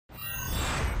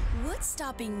What's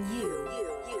stopping you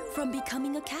from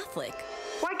becoming a Catholic?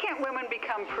 Why can't women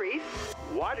become priests?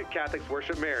 Why do Catholics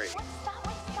worship Mary?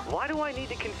 Why do I need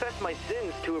to confess my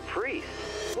sins to a priest?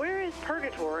 Where is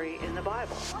purgatory in the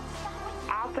Bible?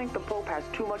 I think the Pope has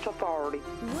too much authority.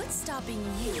 What's stopping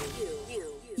you?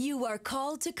 You are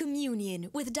called to communion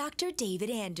with Dr.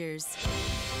 David Anders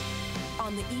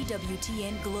on the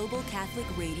EWTN Global Catholic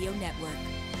Radio Network.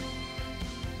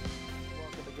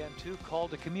 Welcome again to Call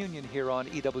to Communion here on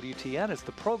EWTN. It's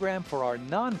the program for our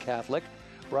non-Catholic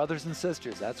brothers and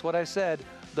sisters. That's what I said.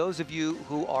 Those of you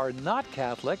who are not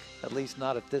Catholic, at least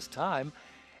not at this time,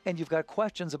 and you've got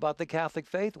questions about the Catholic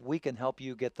faith, we can help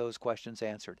you get those questions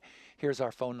answered. Here's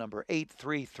our phone number,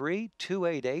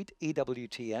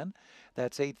 833-288-EWTN.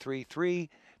 That's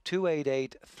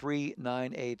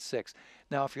 833-288-3986.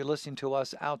 Now, if you're listening to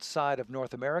us outside of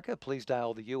North America, please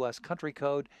dial the U.S. country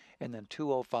code and then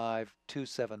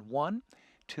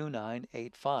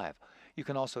 205-271-2985. You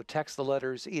can also text the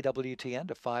letters EWTN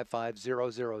to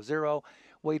 55000.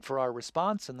 Wait for our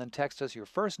response and then text us your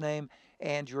first name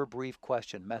and your brief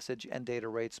question. Message and data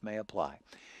rates may apply.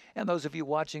 And those of you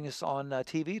watching us on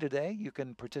TV today, you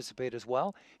can participate as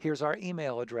well. Here's our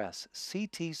email address,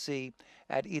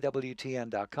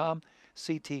 ctc@ewtn.com,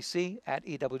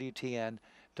 ctc@ewtn.com.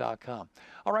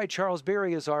 All right, Charles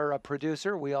Beery is our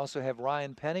producer. We also have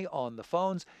Ryan Penny on the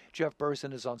phones. Jeff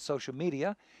Burson is on social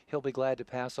media. He'll be glad to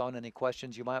pass on any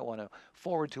questions you might want to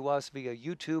forward to us via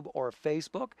YouTube or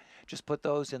Facebook. Just put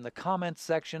those in the comments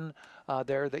section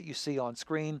there that you see on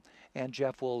screen, and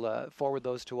Jeff will forward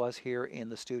those to us here in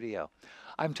the studio.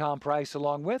 I'm Tom Price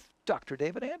along with Dr.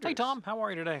 David Anders. Hey, Tom. How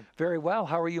are you today? Very well.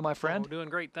 How are you, my friend? Oh, doing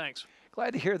great. Thanks.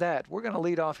 Glad to hear that. We're going to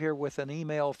lead off here with an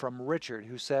email from Richard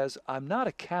who says, I'm not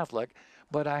a Catholic,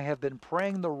 but I have been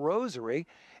praying the rosary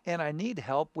and I need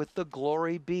help with the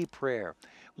Glory Be prayer.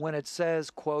 When it says,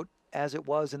 quote, as it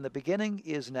was in the beginning,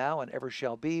 is now, and ever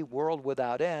shall be, world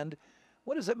without end.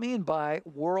 What does it mean by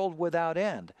world without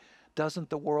end? Doesn't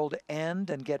the world end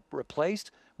and get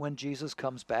replaced when Jesus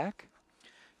comes back?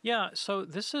 Yeah, so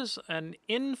this is an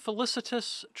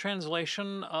infelicitous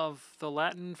translation of the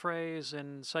Latin phrase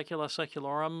in secula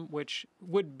seculorum, which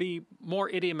would be more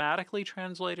idiomatically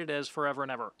translated as forever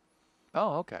and ever.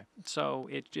 Oh, okay. So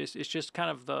it's just kind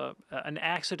of an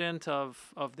accident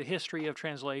of the history of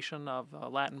translation of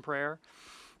Latin prayer,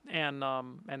 and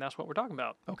that's what we're talking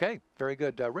about. Okay, very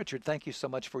good. Richard, thank you so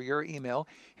much for your email.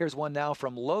 Here's one now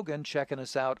from Logan checking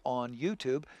us out on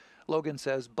YouTube. Logan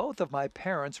says, both of my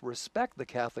parents respect the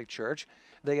Catholic Church.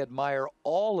 They admire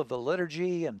all of the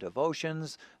liturgy and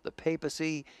devotions, the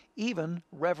papacy, even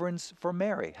reverence for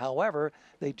Mary. However,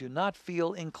 they do not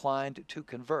feel inclined to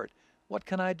convert. What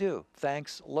can I do?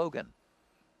 Thanks, Logan.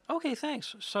 Okay,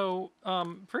 thanks. So,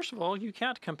 first of all, you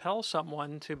can't compel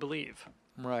someone to believe.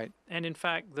 Right. And in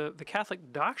fact, the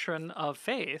Catholic doctrine of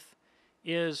faith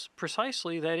is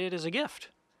precisely that it is a gift.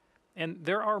 And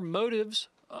there are motives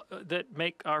that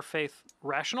make our faith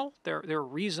rational. There are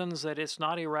reasons that it's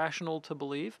not irrational to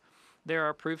believe. There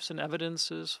are proofs and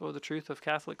evidences for the truth of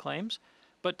Catholic claims.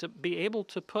 But to be able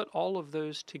to put all of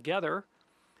those together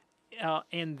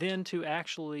and then to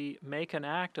actually make an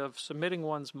act of submitting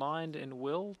one's mind and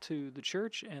will to the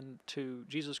Church and to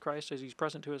Jesus Christ as He's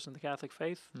present to us in the Catholic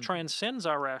faith transcends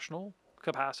our rational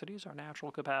capacities, our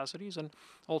natural capacities, and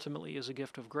ultimately is a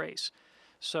gift of grace.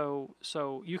 So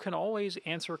you can always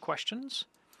answer questions.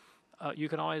 You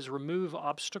can always remove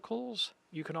obstacles.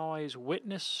 You can always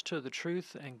witness to the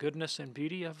truth and goodness and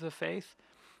beauty of the faith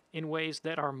in ways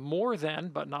that are more than,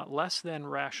 but not less than,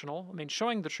 rational. I mean,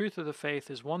 showing the truth of the faith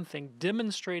is one thing.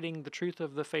 Demonstrating the truth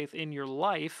of the faith in your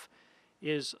life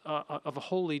is of a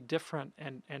wholly different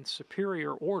and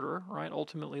superior order, right?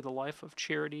 Ultimately, the life of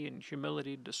charity and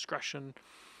humility, discretion,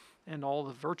 and all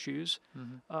the virtues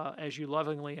as you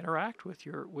lovingly interact with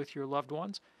your loved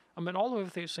ones. I mean, all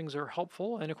of these things are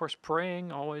helpful, and of course, praying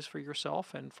always for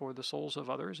yourself and for the souls of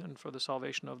others and for the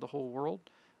salvation of the whole world.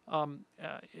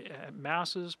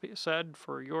 Masses said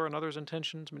for your and others'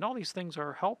 intentions. I mean, all these things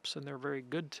are helps, and they're very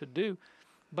good to do.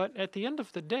 But at the end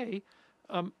of the day,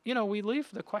 we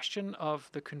leave the question of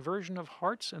the conversion of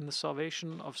hearts and the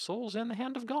salvation of souls in the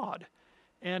hand of God.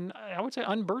 And I would say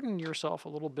unburden yourself a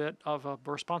little bit of a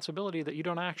responsibility that you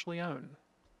don't actually own.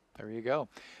 There you go.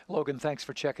 Logan, thanks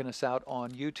for checking us out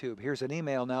on YouTube. Here's an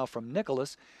email now from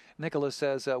Nicholas. Nicholas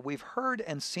says, we've heard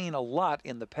and seen a lot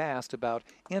in the past about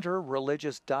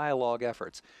inter-religious dialogue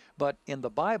efforts. But in the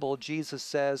Bible, Jesus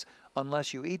says,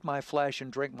 unless you eat my flesh and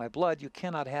drink my blood, you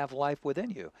cannot have life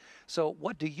within you. So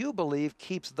what do you believe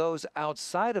keeps those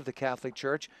outside of the Catholic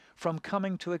Church from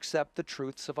coming to accept the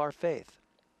truths of our faith?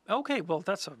 Okay, well,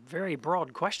 that's a very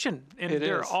broad question. And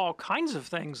there are all kinds of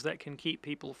things that can keep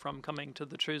people from coming to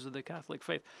the truths of the Catholic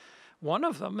faith. One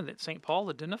of them that St. Paul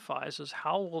identifies is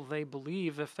how will they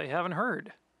believe if they haven't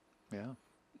heard? Yeah.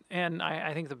 And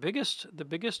I think the biggest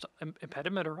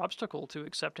impediment or obstacle to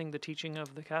accepting the teaching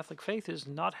of the Catholic faith is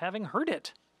not having heard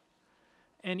it.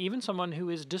 And even someone who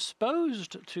is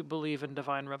disposed to believe in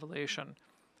divine revelation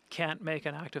can't make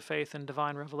an act of faith in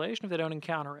divine revelation if they don't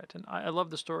encounter it. And I love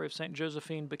the story of St.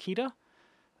 Josephine Bakhita,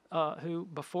 who,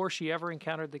 before she ever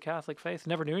encountered the Catholic faith,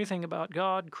 never knew anything about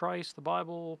God, Christ, the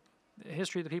Bible, the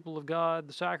history of the people of God,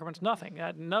 the sacraments, nothing.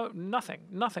 Had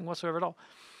nothing whatsoever at all.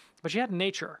 But she had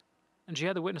nature, and she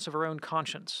had the witness of her own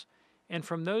conscience. And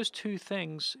from those two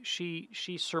things, she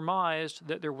surmised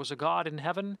that there was a God in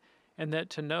heaven, and that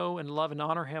to know and love and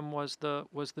honor him was the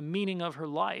meaning of her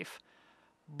life.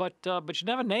 But she didn't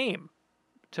have a name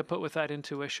to put with that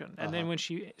intuition. And then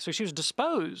she was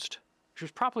disposed. She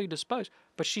was properly disposed.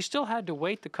 But she still had to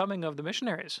wait the coming of the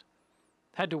missionaries.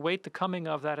 Had to wait the coming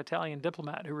of that Italian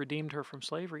diplomat who redeemed her from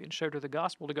slavery and showed her the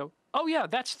gospel to go, oh yeah,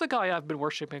 that's the guy I've been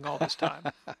worshiping all this time.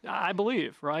 I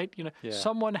believe, right?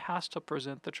 Someone has to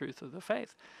present the truth of the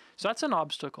faith. So that's an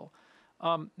obstacle.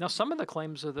 Now, some of the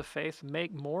claims of the faith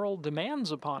make moral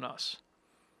demands upon us.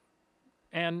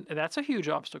 And that's a huge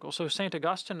obstacle. So St.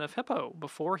 Augustine of Hippo,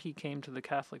 before he came to the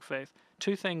Catholic faith,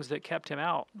 two things that kept him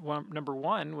out. Number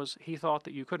one was he thought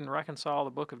that you couldn't reconcile the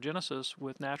book of Genesis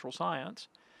with natural science.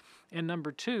 And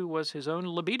number two was his own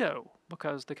libido,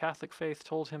 because the Catholic faith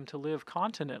told him to live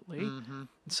continently,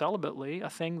 celibately, a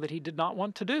thing that he did not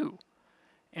want to do.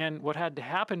 And what had to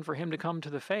happen for him to come to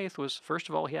the faith was, first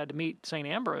of all, he had to meet St.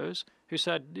 Ambrose, who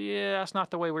said, yeah, that's not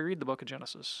the way we read the book of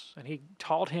Genesis. And he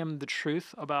taught him the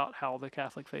truth about how the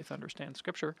Catholic faith understands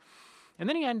Scripture. And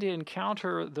then he had to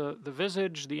encounter the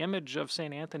visage, the image of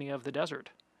St. Anthony of the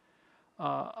Desert,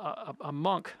 a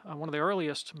monk, one of the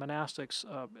earliest monastics,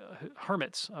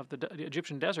 hermits of the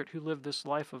Egyptian desert, who lived this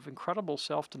life of incredible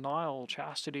self-denial,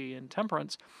 chastity, and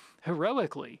temperance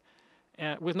heroically,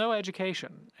 and with no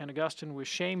education. And Augustine was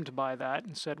shamed by that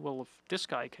and said, well, if this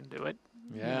guy can do it,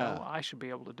 I should be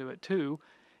able to do it too.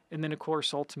 And then, of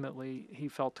course, ultimately, he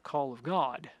felt the call of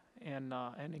God, and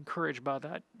encouraged by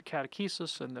that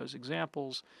catechesis and those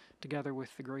examples, together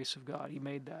with the grace of God, he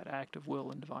made that act of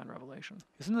will and divine revelation.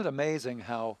 Isn't it amazing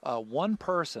how one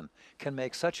person can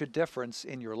make such a difference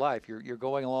in your life? You're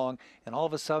going along, and all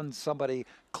of a sudden somebody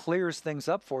clears things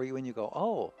up for you, and you go,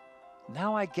 oh,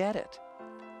 now I get it.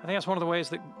 I think that's one of the ways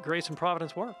that grace and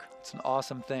providence work. It's an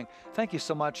awesome thing. Thank you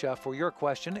so much for your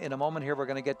question. In a moment here, we're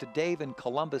going to get to Dave in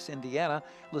Columbus, Indiana,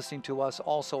 listening to us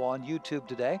also on YouTube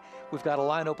today. We've got a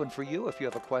line open for you if you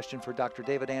have a question for Dr.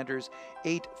 David Anders,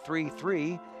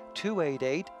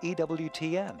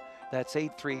 833-288-EWTN. That's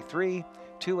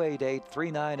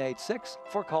 833-288-3986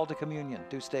 for Call to Communion.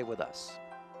 Do stay with us.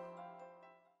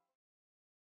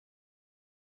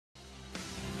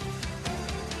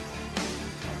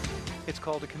 It's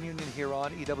Called to Communion here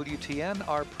on EWTN.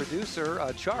 Our producer,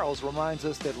 Charles, reminds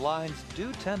us that lines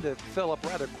do tend to fill up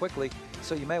rather quickly,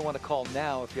 so you may want to call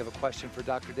now if you have a question for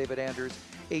Dr. David Anders,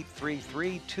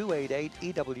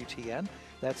 833-288-EWTN.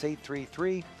 That's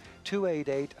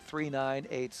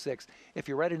 833-288-3986. If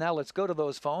you're ready now, let's go to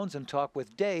those phones and talk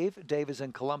with Dave. Dave is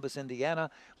in Columbus,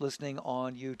 Indiana, listening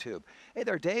on YouTube. Hey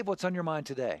there, Dave. What's on your mind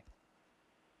today?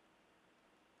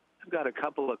 I've got a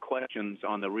couple of questions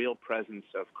on the real presence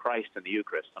of Christ in the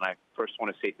Eucharist, and I first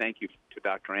want to say thank you to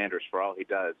Dr. Anders for all he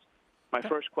does. My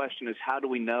first question is, how do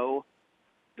we know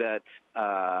that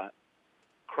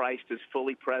Christ is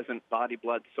fully present, body,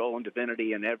 blood, soul, and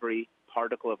divinity, in every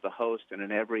particle of the host and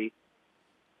in every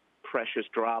precious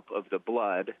drop of the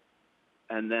blood?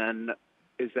 And then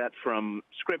is that from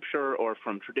Scripture or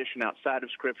from tradition outside of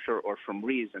Scripture or from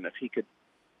reason? If he could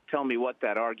tell me what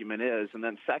that argument is. And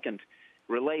then second,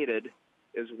 related,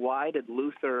 is why did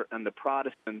Luther and the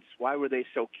Protestants, why were they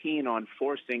so keen on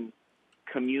forcing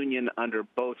communion under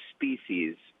both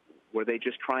species? Were they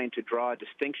just trying to draw a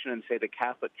distinction and say the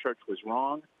Catholic Church was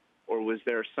wrong? Or was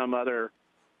there some other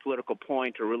political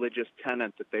point or religious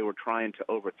tenet that they were trying to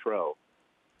overthrow?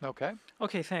 Okay.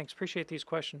 Okay, thanks. Appreciate these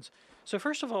questions. So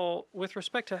first of all, with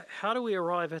respect to how do we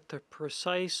arrive at the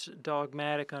precise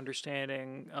dogmatic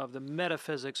understanding of the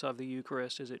metaphysics of the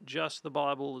Eucharist? Is it just the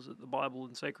Bible? Is it the Bible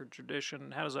and sacred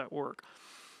tradition? How does that work?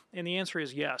 And the answer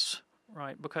is yes,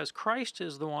 right? Because Christ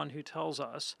is the one who tells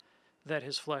us that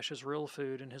his flesh is real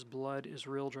food and his blood is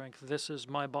real drink. This is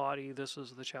my body. This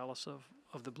is the chalice of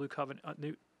the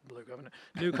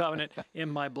new covenant in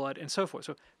my blood, and so forth.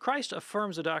 So Christ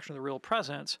affirms the doctrine of the real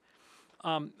presence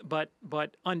But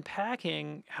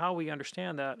unpacking how we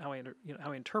understand that, how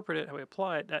we interpret it, how we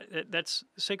apply it, that's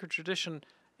sacred tradition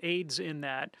aids in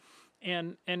that.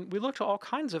 And we look to all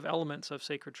kinds of elements of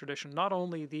sacred tradition, not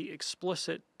only the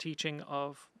explicit teaching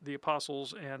of the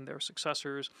apostles and their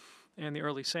successors and the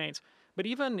early saints, but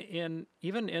even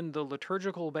in the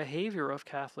liturgical behavior of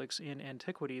Catholics in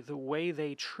antiquity, the way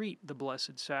they treat the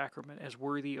Blessed Sacrament as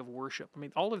worthy of worship. I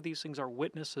mean, all of these things are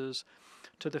witnesses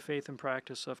to the faith and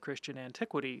practice of Christian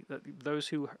antiquity. That those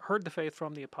who heard the faith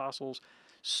from the apostles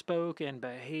spoke and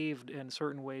behaved in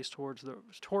certain ways towards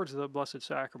the Blessed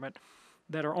Sacrament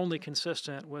that are only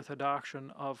consistent with a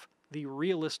doctrine of the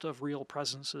realest of real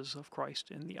presences of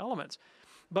Christ in the elements.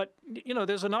 But,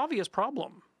 there's an obvious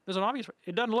problem.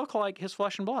 It doesn't look like his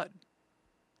flesh and blood.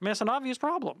 I mean, it's an obvious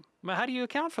problem. I mean, how do you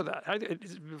account for that?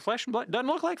 Flesh and blood doesn't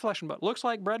look like flesh and blood. It looks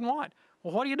like bread and wine.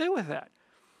 Well, what do you do with that?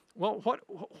 Well,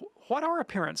 what are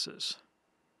appearances?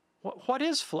 What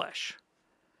is flesh?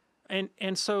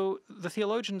 And so the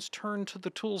theologians turn to the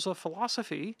tools of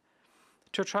philosophy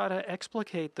to try to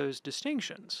explicate those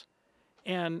distinctions.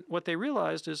 And what they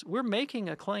realized is we're making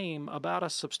a claim about a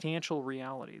substantial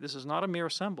reality. This is not a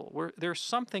mere symbol. There's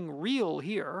something real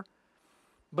here,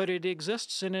 but it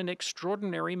exists in an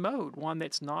extraordinary mode, one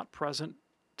that's not present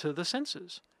to the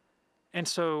senses. And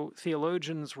so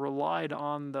theologians relied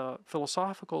on the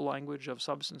philosophical language of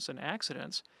substance and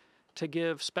accidents to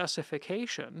give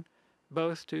specification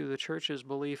both to the Church's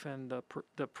belief in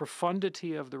the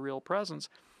profundity of the real presence,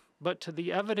 but to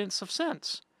the evidence of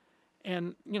sense.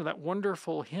 And, that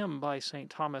wonderful hymn by St.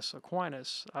 Thomas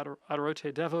Aquinas,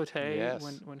 Adorote Devote, Yes.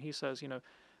 when he says,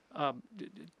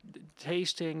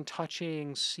 tasting,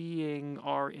 touching, seeing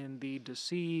are in thee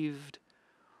deceived.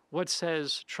 What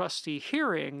says trusty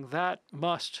hearing, that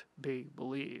must be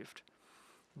believed,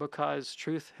 because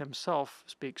truth himself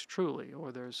speaks truly,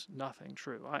 or there's nothing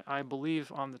true. I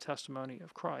believe on the testimony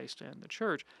of Christ and the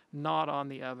Church, not on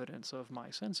the evidence of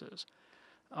my senses.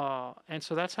 And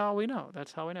so that's how we know. And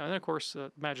then, of course,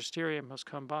 the magisterium has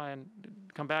come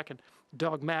back and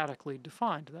dogmatically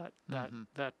defined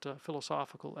that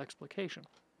philosophical explication.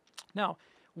 Now,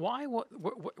 why were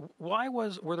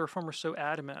the Reformers so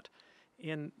adamant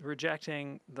in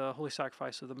rejecting the holy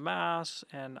sacrifice of the Mass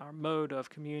and our mode of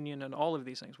communion and all of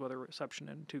these things, whether reception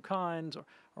in two kinds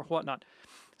or whatnot?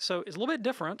 So it's a little bit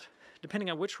different depending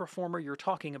on which Reformer you're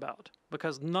talking about,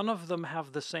 because none of them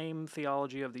have the same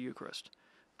theology of the Eucharist.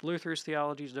 Luther's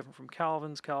theology is different from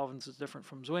Calvin's. Calvin's is different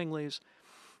from Zwingli's.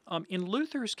 In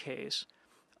Luther's case,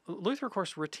 Luther, of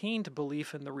course, retained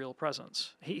belief in the real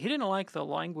presence. He didn't like the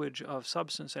language of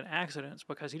substance and accidents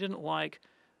because he didn't like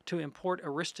to import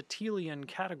Aristotelian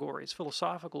categories,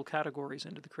 philosophical categories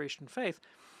into the Christian faith,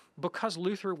 because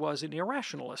Luther was an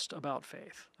irrationalist about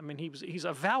faith. I mean, he's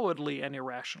avowedly an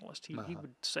irrationalist. He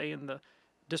would say in the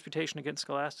Disputation Against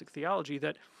Scholastic Theology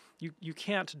that you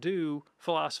can't do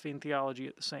philosophy and theology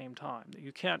at the same time, that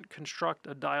you can't construct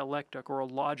a dialectic or a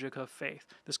logic of faith,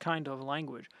 this kind of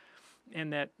language,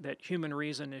 and that human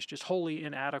reason is just wholly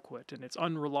inadequate and it's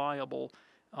unreliable,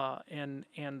 and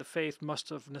the faith must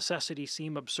of necessity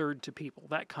seem absurd to people,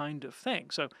 that kind of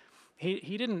thing. So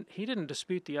he didn't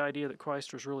dispute the idea that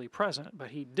Christ was really present, but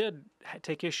he did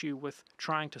take issue with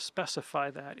trying to specify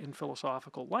that in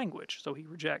philosophical language. So he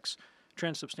rejects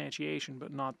transubstantiation,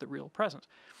 but not the real presence.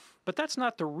 But that's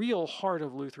not the real heart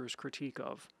of Luther's critique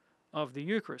of the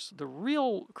Eucharist. The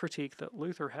real critique that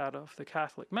Luther had of the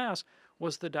Catholic Mass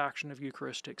was the doctrine of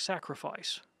Eucharistic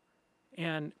sacrifice.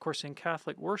 And, of course, in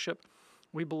Catholic worship,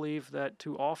 we believe that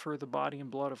to offer the body and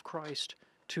blood of Christ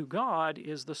to God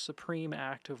is the supreme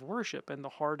act of worship and the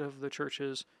heart of the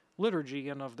Church's liturgy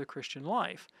and of the Christian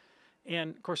life.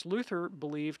 And, of course, Luther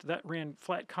believed that ran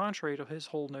flat contrary to his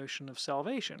whole notion of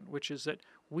salvation, which is that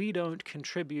we don't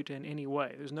contribute in any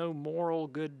way. There's no moral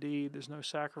good deed, there's no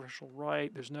sacrificial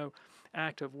rite, there's no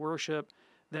act of worship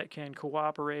that can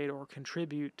cooperate or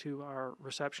contribute to our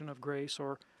reception of grace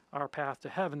or our path to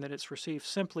heaven, that it's received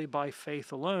simply by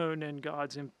faith alone and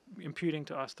God's imputing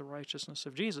to us the righteousness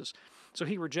of Jesus. So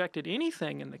he rejected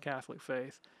anything in the Catholic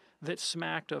faith that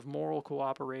smacked of moral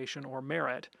cooperation or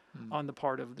merit on the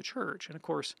part of the Church. And of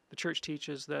course, the Church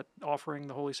teaches that offering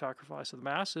the holy sacrifice of the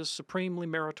Mass is supremely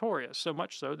meritorious, so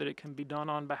much so that it can be done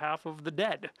on behalf of the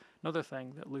dead, another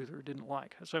thing that Luther didn't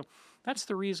like. So that's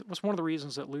the reason, was one of the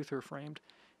reasons that Luther framed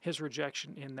his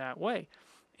rejection in that way.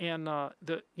 And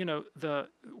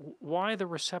why the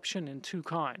reception in two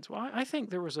kinds? Well, I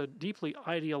think there was a deeply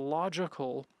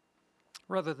ideological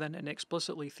rather than an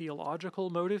explicitly theological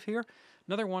motive here.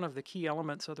 Another one of the key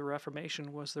elements of the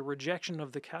Reformation was the rejection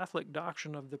of the Catholic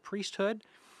doctrine of the priesthood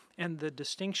and the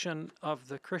distinction of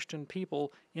the Christian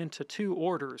people into two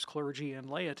orders, clergy and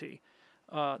laity,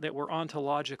 that were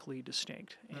ontologically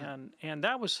distinct. And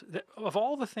that was, of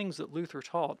all the things that Luther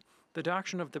taught, the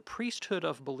doctrine of the priesthood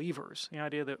of believers, the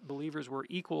idea that believers were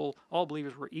equal, all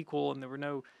believers were equal, and there were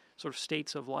no sort of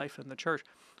states of life in the church,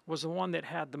 was the one that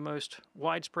had the most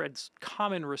widespread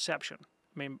common reception.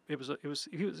 I mean, he was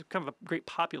kind of a great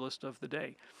populist of the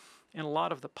day. And a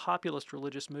lot of the populist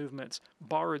religious movements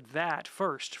borrowed that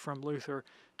first from Luther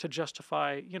to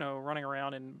justify, running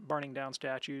around and burning down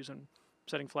statues and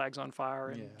setting flags on fire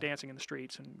and dancing in the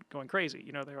streets and going crazy.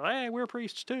 They were like, hey, we're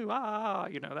priests too,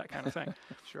 that kind of thing.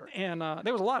 Sure. And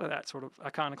there was a lot of that sort of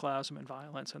iconoclasm and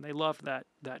violence, and they loved that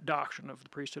doctrine of the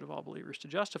priesthood of all believers to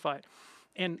justify it.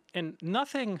 And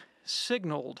nothing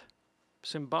signaled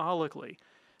symbolically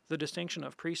the distinction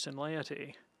of priests and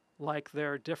laity like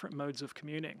their different modes of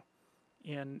communing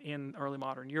in early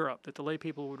modern Europe, that the lay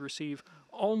people would receive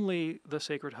only the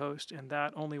sacred host, and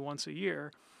that only once a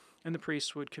year, and the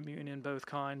priests would commune in both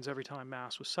kinds every time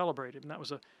Mass was celebrated. And that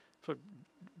was a sort of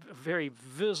very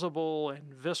visible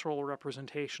and visceral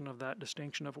representation of that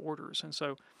distinction of orders. And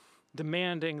so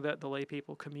demanding that the lay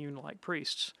people commune like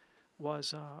priests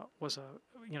was a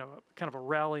kind of a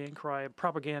rallying cry, a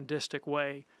propagandistic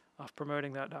way of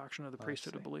promoting that doctrine of the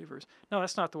priesthood of believers. No,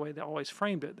 that's not the way they always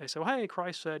framed it. They say, well, hey,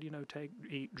 Christ said, take,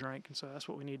 eat, drink, and so that's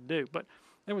what we need to do. But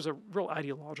there was a real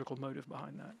ideological motive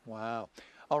behind that. Wow.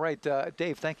 All right,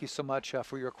 Dave, thank you so much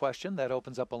for your question. That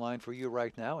opens up a line for you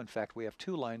right now. In fact, we have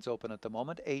two lines open at the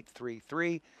moment,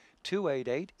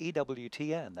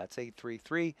 833-288-EWTN. That's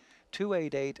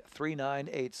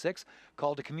 833-288-3986.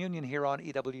 Call to communion here on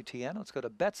EWTN. Let's go to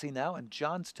Betsy now in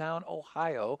Johnstown,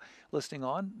 Ohio, listening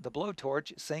on the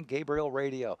Blowtorch St. Gabriel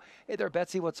Radio. Hey there,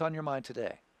 Betsy, what's on your mind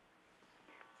today?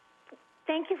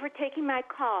 Thank you for taking my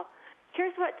call.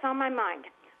 Here's what's on my mind.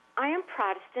 I am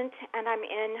Protestant, and I'm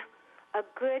in a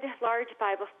good, large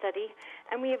Bible study,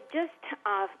 and we have just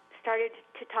started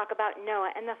to talk about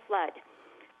Noah and the flood.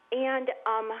 And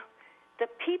the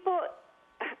people,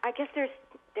 I guess there's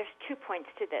 2 points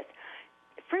to this.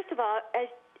 First of all, as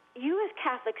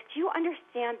Catholics, do you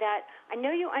understand that? I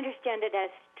know you understand it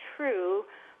as true,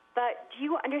 but do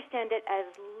you understand it as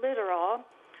literal,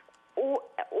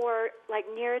 or like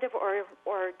narrative, or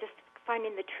just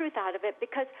finding the truth out of it?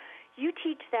 Because you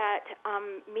teach that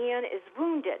man is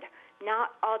wounded,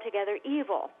 not altogether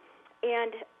evil.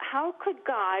 And how could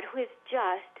God, who is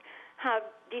just, have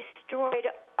destroyed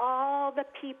all the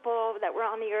people that were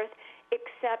on the earth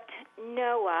except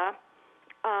Noah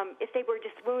if they were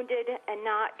just wounded and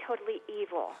not totally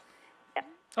evil?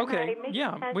 Okay,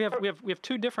 yeah, we have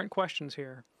two different questions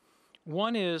here.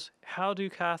 One is, how do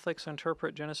Catholics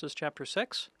interpret Genesis chapter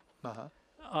 6?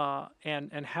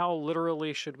 And how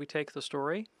literally should we take the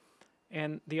story?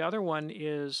 And the other one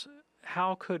is,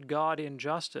 how could God in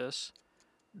justice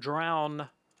drown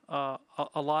a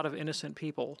lot of innocent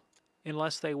people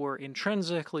unless they were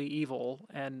intrinsically evil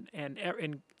and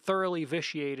thoroughly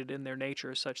vitiated in their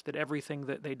nature such that everything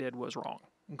that they did was wrong?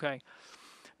 Okay.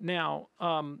 Now,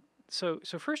 so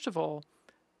first of all,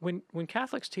 when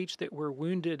Catholics teach that we're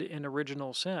wounded in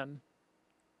original sin,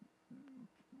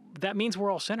 that means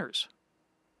we're all sinners.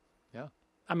 Yeah.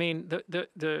 I mean,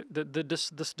 this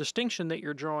distinction that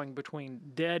you're drawing between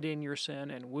dead in your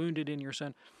sin and wounded in your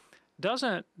sin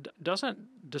doesn't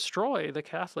destroy the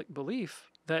Catholic belief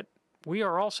that we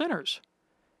are all sinners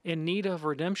in need of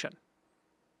redemption.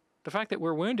 The fact that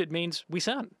we're wounded means we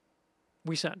sin.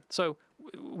 We sin. So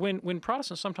when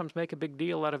Protestants sometimes make a big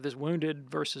deal out of this wounded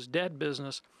versus dead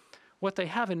business, what they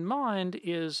have in mind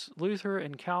is Luther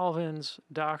and Calvin's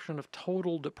doctrine of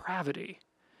total depravity.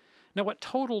 Now, what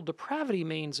total depravity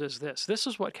means is this. This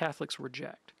is what Catholics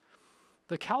reject.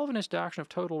 The Calvinist doctrine of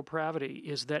total depravity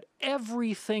is that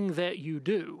everything that you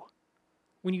do,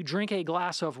 when you drink a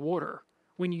glass of water,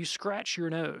 when you scratch your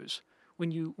nose,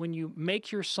 when you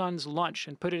make your son's lunch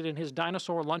and put it in his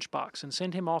dinosaur lunchbox and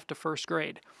send him off to first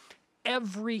grade,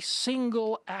 every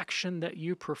single action that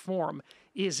you perform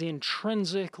is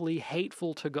intrinsically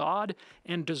hateful to God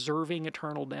and deserving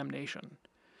eternal damnation.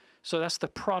 So that's the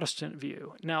Protestant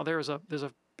view. Now there's a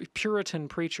Puritan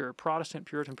preacher, Protestant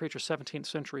Puritan preacher, 17th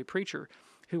century preacher,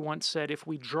 who once said, if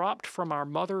we dropped from our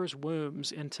mother's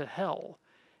wombs into hell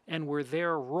and were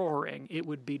there roaring, it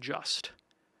would be just.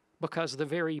 Because the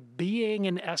very being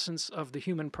and essence of the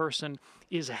human person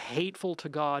is hateful to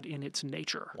God in its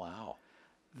nature. Wow.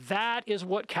 That is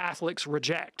what Catholics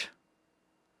reject.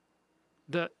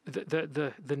 The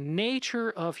nature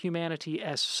of humanity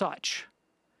as such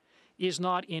is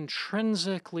not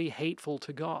intrinsically hateful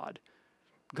to God.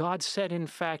 God said, in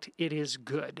fact, it is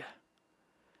good.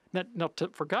 Now,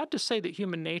 for God to say that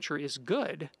human nature is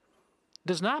good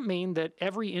does not mean that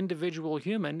every individual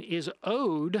human is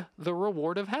owed the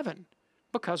reward of heaven,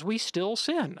 because we still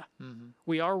sin.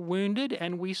 We are wounded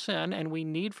and we sin, and we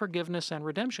need forgiveness and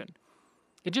redemption.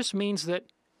 It just means that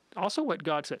also what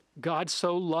God said, God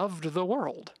so loved the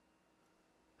world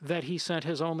that he sent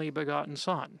his only begotten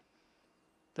Son,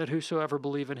 that whosoever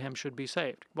believe in him should be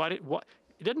saved. It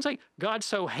didn't say God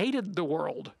so hated the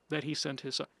world that he sent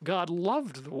his Son. God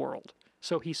loved the world,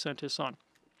 so he sent his Son.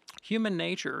 Human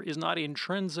nature is not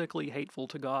intrinsically hateful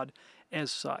to God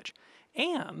as such.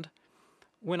 And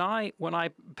when I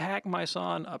pack my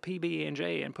son a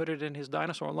PB&J and put it in his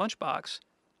dinosaur lunchbox,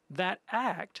 that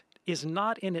act is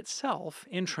not in itself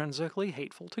intrinsically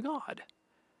hateful to God.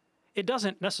 It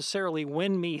doesn't necessarily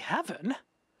win me heaven.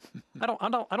 I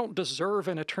don't deserve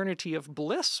an eternity of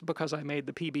bliss because I made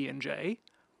the PB&J,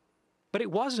 but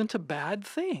it wasn't a bad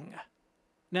thing.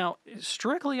 Now,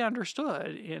 strictly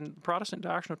understood in Protestant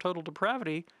doctrine of total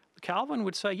depravity, Calvin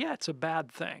would say, yeah, it's a bad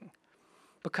thing,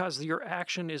 because your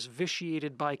action is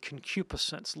vitiated by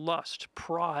concupiscence, lust,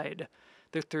 pride,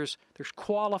 that there's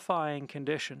qualifying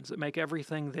conditions that make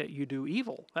everything that you do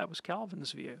evil. That was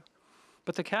Calvin's view.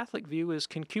 But the Catholic view is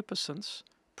concupiscence,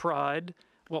 pride.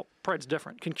 Well, pride's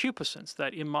different. Concupiscence,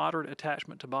 that immoderate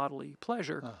attachment to bodily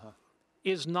pleasure,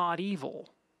 is not evil.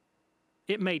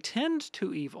 It may tend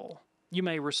to evil. You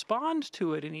may respond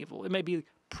to it in evil. It may be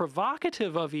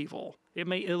provocative of evil. It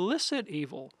may elicit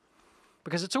evil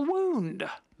because it's a wound.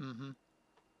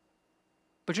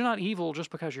 But you're not evil just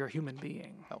because you're a human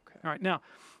being. Okay. All right. Now,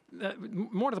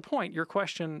 more to the point, your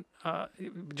question,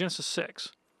 Genesis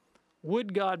 6.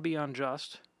 Would God be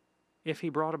unjust if he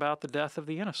brought about the death of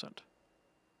the innocent?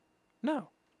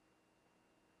 No.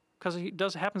 Because it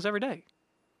happens every day.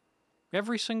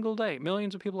 Every single day.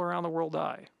 Millions of people around the world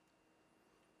die.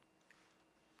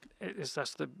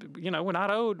 We're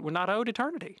not owed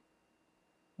eternity.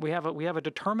 We have a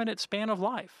determinate span of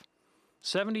life.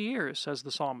 70 years, says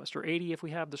the psalmist, or 80 if we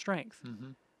have the strength.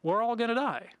 We're all going to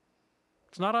die.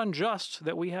 It's not unjust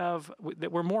that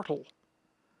we're mortal.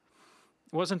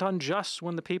 It wasn't unjust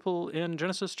when the people in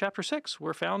Genesis chapter 6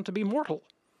 were found to be mortal.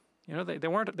 They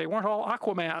weren't all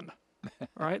Aquaman.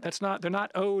 Right? They're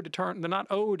not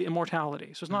owed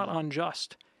immortality. So it's not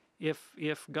unjust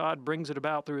if God brings it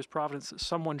about through his providence that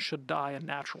someone should die a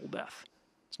natural death.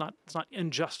 It's not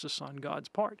injustice on God's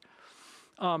part.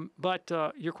 But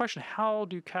your question, how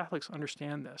do Catholics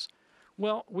understand this?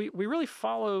 Well, we really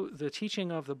follow the teaching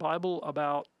of the Bible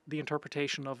about the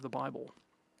interpretation of the Bible.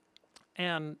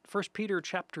 And 1 Peter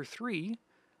chapter 3,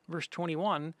 verse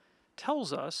 21,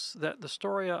 tells us that the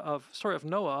story of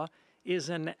Noah is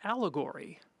an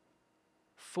allegory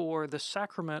for the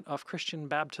sacrament of Christian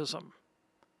baptism.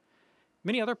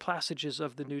 Many other passages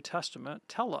of the New Testament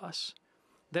tell us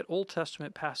that Old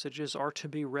Testament passages are to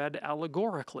be read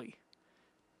allegorically.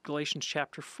 Galatians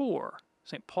chapter 4,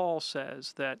 St. Paul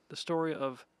says that the story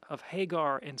of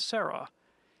Hagar and Sarah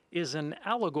is an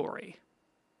allegory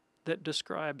that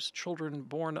describes children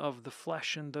born of the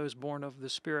flesh and those born of the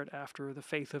Spirit after the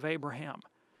faith of Abraham,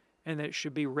 and that it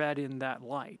should be read in that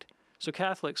light. So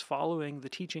Catholics, following the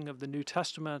teaching of the New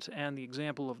Testament and the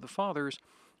example of the Fathers,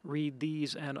 read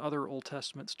these and other Old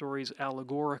Testament stories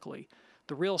allegorically.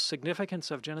 The real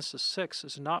significance of Genesis 6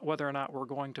 is not whether or not we're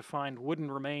going to find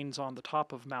wooden remains on the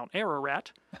top of Mount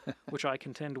Ararat, which I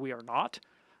contend we are not,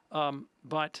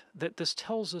 but that this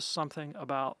tells us something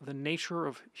about the nature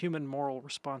of human moral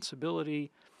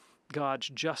responsibility, God's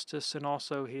justice, and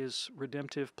also his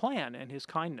redemptive plan and his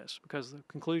kindness, because the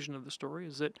conclusion of the story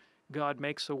is that God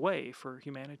makes a way for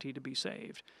humanity to be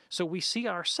saved. So we see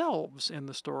ourselves in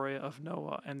the story of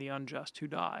Noah and the unjust who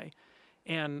die,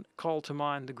 and call to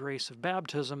mind the grace of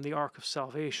baptism, the ark of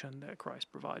salvation that Christ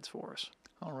provides for us.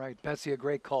 All right, Betsy, a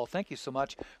great call. Thank you so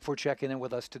much for checking in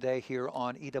with us today here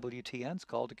on EWTN's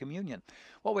Call to Communion.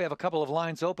 Well, we have a couple of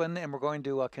lines open, and we're going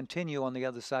to continue on the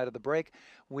other side of the break.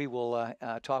 We will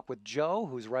talk with Joe,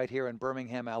 who's right here in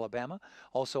Birmingham, Alabama.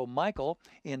 Also, Michael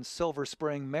in Silver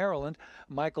Spring, Maryland.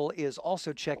 Michael is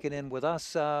also checking in with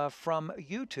us from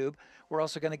YouTube. We're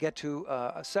also going to get to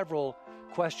several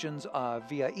questions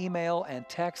via email and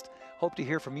text. Hope to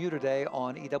hear from you today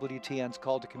on EWTN's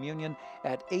Call to Communion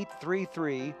at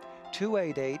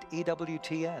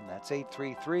 833-288-EWTN. That's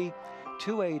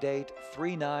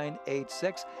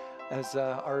 833-288-3986. As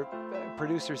our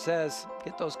producer says,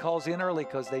 get those calls in early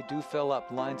because they do fill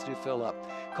up. Lines do fill up.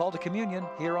 Call to Communion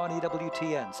here on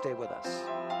EWTN. Stay with us.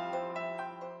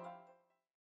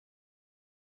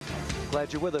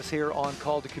 Glad you're with us here on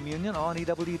Call to Communion on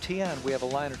EWTN. We have a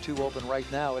line or two open right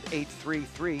now at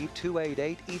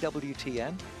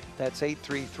 833-288-EWTN. That's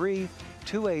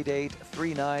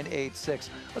 833-288-3986.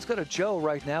 Let's go to Joe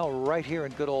right now, right here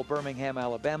in good old Birmingham,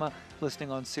 Alabama,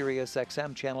 listening on Sirius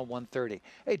XM Channel 130.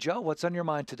 Hey, Joe, what's on your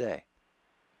mind today?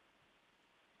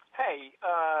 Hey,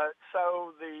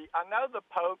 I know the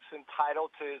Pope's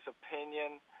entitled to his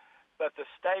opinion, but the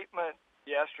statement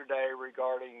yesterday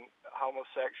regarding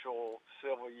homosexual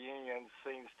civil unions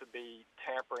seems to be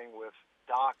tampering with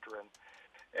doctrine.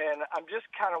 And I'm just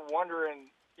kind of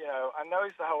wondering, I know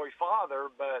he's the Holy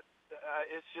Father, but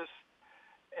it's just,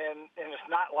 and it's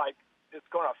not like it's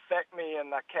going to affect me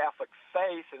in the Catholic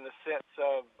faith in the sense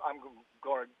of I'm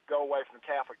going to go away from the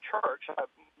Catholic Church.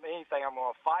 Anything I'm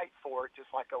going to fight for it,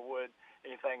 just like I would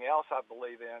anything else I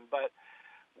believe in. But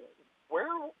where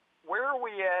are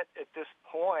we at this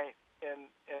point in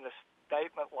a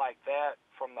statement like that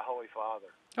from the Holy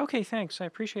Father? Okay, thanks. I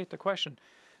appreciate the question.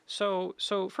 So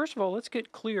first of all, let's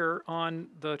get clear on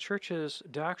the Church's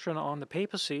doctrine on the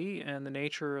papacy and the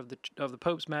nature of the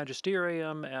Pope's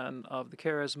magisterium and of the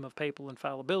charism of papal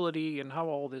infallibility and how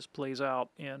all this plays out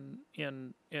in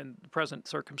the present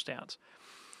circumstance.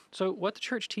 So what the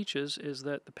Church teaches is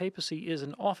that the papacy is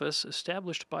an office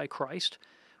established by Christ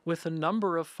with a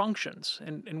number of functions,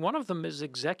 and one of them is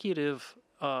executive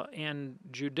and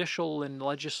judicial and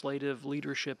legislative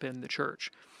leadership in the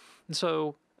Church. And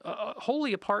so,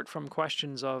 wholly apart from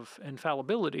questions of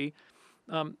infallibility,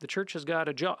 the Church has got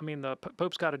a job. I mean, the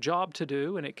Pope's got a job to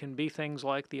do, and it can be things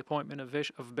like the appointment of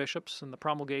bishops and the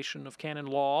promulgation of canon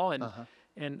law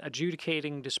and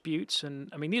adjudicating disputes. And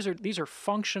I mean, these are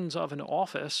functions of an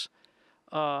office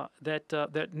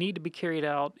that need to be carried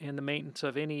out in the maintenance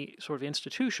of any sort of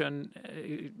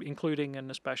institution, including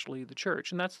and especially the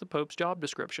Church. And that's the Pope's job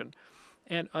description.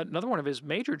 And another one of his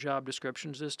major job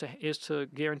descriptions is to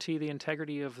guarantee the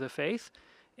integrity of the faith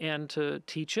and to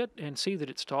teach it and see that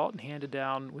it's taught and handed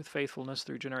down with faithfulness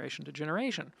through generation to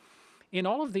generation. In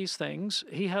all of these things,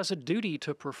 he has a duty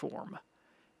to perform.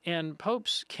 And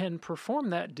popes can perform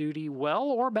that duty well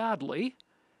or badly,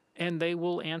 and they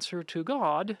will answer to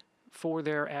God for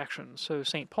their actions. So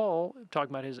St. Paul,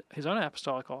 talking about his own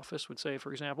apostolic office, would say,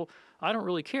 for example, I don't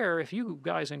really care if you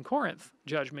guys in Corinth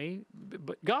judge me,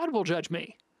 but God will judge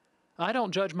me. I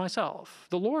don't judge myself.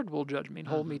 The Lord will judge me and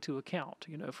hold me to account,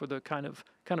 for the kind of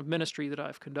ministry that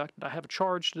I've conducted. I have a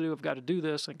charge to do. I've got to do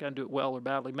this. I can do it well or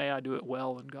badly. May I do it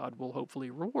well, and God will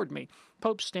hopefully reward me.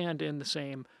 Popes stand in the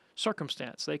same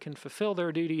circumstance. They can fulfill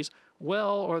their duties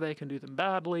well, or they can do them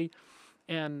badly.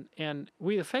 And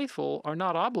we, the faithful, are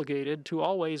not obligated to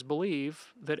always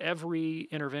believe that every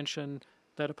intervention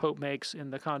that a pope makes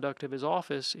in the conduct of his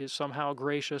office is somehow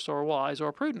gracious or wise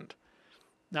or prudent.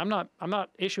 Now, I'm not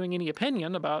issuing any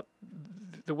opinion about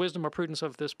the wisdom or prudence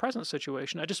of this present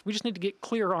situation. We just need to get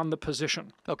clear on the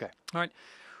position. Okay. All right.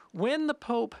 When the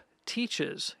Pope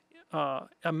teaches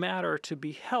a matter to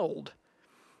be held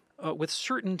with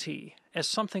certainty as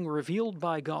something revealed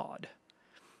by God,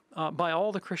 by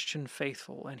all the Christian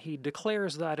faithful, and he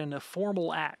declares that in a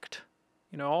formal act.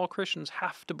 All Christians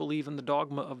have to believe in the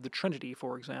dogma of the Trinity,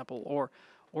 for example,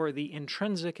 or the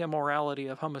intrinsic immorality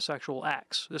of homosexual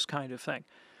acts, this kind of thing.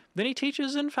 Then he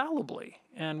teaches infallibly,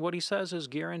 and what he says is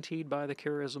guaranteed by the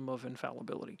charism of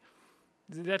infallibility.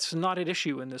 That's not at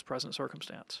issue in this present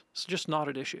circumstance. It's just not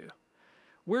at issue.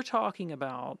 We're talking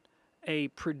about a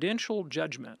prudential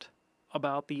judgment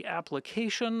about the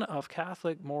application of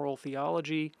Catholic moral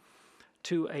theology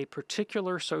to a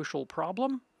particular social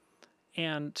problem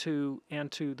and to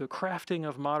the crafting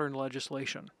of modern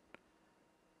legislation.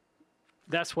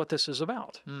 That's what this is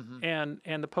about. Mm-hmm.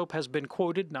 And the Pope has been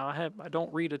quoted. Now, I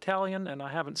don't read Italian, and I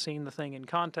haven't seen the thing in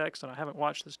context, and I haven't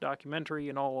watched this documentary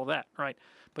and all of that, right?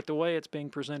 But the way it's being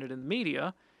presented in the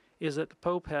media is that the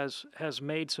Pope has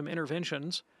made some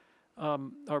interventions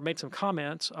or made some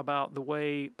comments about the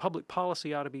way public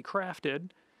policy ought to be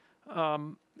crafted,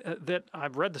 that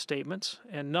I've read the statements,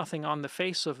 and nothing on the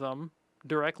face of them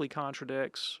directly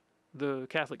contradicts the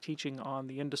Catholic teaching on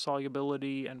the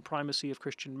indissolubility and primacy of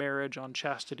Christian marriage, on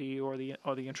chastity, or the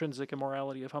intrinsic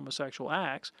immorality of homosexual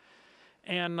acts.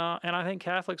 And I think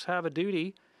Catholics have a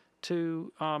duty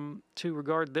to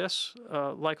regard this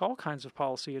like all kinds of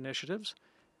policy initiatives,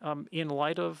 in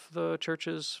light of the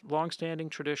Church's longstanding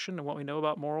tradition and what we know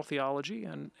about moral theology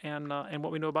and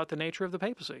what we know about the nature of the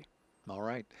papacy. All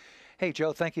right. Hey,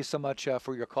 Joe, thank you so much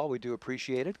for your call. We do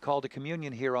appreciate it. Call to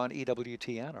communion here on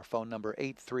EWTN. Our phone number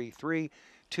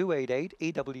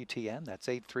 833-288-EWTN. That's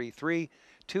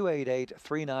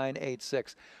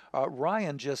 833-288-3986.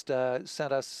 Ryan just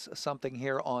sent us something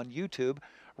here on YouTube.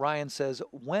 Ryan says,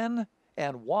 when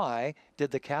and why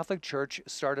did the Catholic Church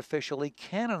start officially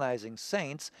canonizing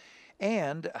saints?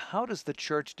 And how does the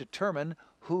church determine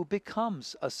who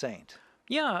becomes a saint?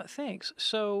 Yeah, thanks.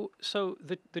 So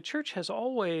the church has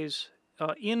always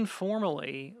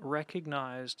informally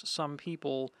recognized some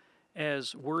people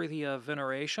as worthy of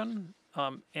veneration,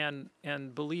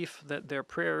 and belief that their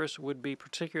prayers would be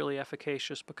particularly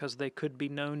efficacious because they could be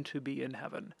known to be in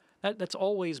heaven. That's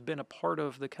always been a part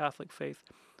of the Catholic faith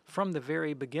from the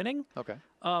very beginning. Okay.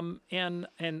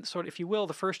 And sort of, if you will,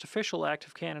 the first official act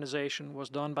of canonization was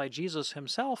done by Jesus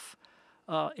himself.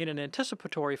 In an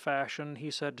anticipatory fashion,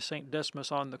 he said to St.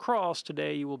 Dismas on the cross,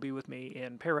 "Today you will be with me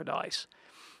in paradise."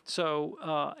 So,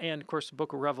 and of course, the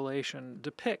book of Revelation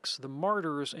depicts the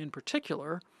martyrs in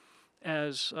particular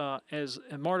as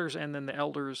martyrs, and then the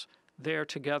elders there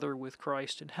together with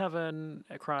Christ in heaven,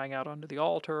 crying out under the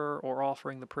altar or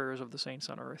offering the prayers of the saints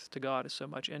on earth to God as so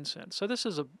much incense. So this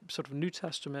is a sort of New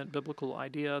Testament biblical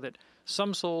idea that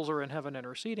some souls are in heaven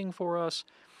interceding for us,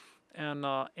 and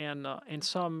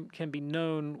some can be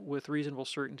known with reasonable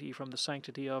certainty from the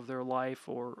sanctity of their life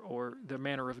or their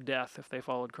manner of death if they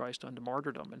followed Christ unto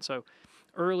martyrdom. And so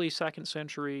early 2nd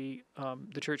century,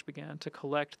 the church began to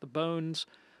collect the bones,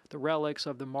 the relics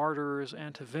of the martyrs,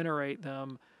 and to venerate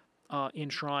them in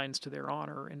shrines to their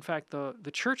honor. In fact,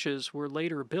 the churches were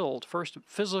later built, first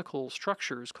physical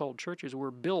structures called churches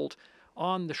were built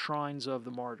on the shrines of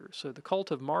the martyrs. So the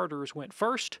cult of martyrs went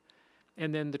first,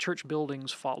 and then the church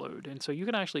buildings followed. And so you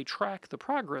can actually track the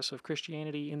progress of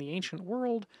Christianity in the ancient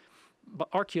world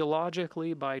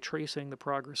archaeologically by tracing the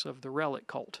progress of the relic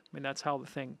cult. I mean, that's how the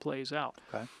thing plays out.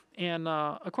 Okay. And,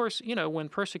 of course, when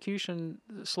persecution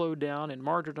slowed down and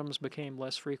martyrdoms became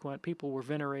less frequent, people were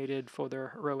venerated for their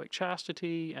heroic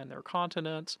chastity and their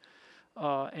continence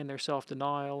and their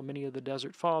self-denial. Many of the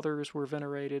Desert Fathers were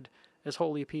venerated as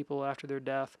holy people after their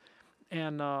death.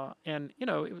 And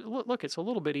look, it's a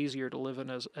little bit easier to live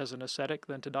as an ascetic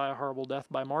than to die a horrible death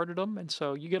by martyrdom, and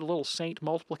so you get a little saint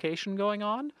multiplication going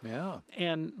on. Yeah.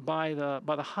 And by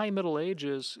the High Middle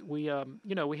Ages, we had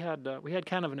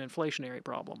kind of an inflationary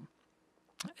problem,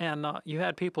 and you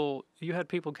had people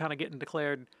kind of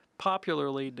getting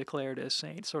popularly declared as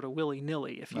saints, sort of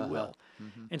willy-nilly, if you will.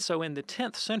 Mm-hmm. And so in the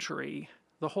 10th century,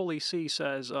 the Holy See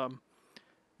says,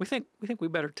 we think we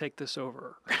better take this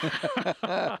over.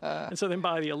 And so then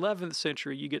by the 11th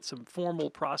century, you get some formal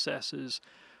processes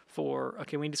for,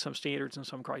 okay, we need some standards and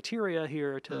some criteria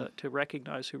here to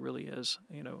recognize who really is,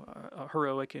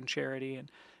 heroic in charity and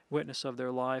witness of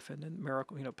their life, and then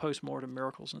miracle, post-mortem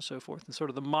miracles and so forth. And sort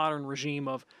of the modern regime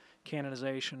of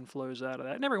canonization flows out of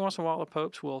that. And every once in a while, the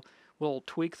popes will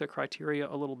tweak the criteria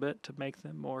a little bit to make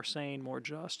them more sane, more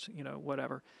just,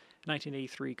 whatever.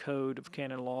 1983 Code of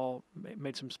Canon Law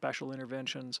made some special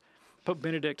interventions. Pope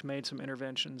Benedict made some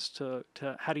interventions to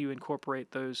how do you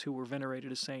incorporate those who were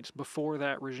venerated as saints before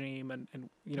that regime, and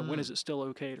when is it still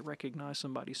okay to recognize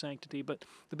somebody's sanctity. But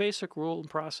the basic rule and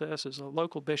process is a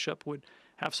local bishop would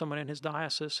have someone in his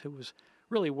diocese who was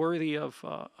really worthy of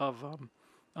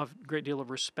a great deal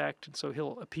of respect, and so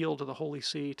he'll appeal to the Holy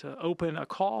See to open a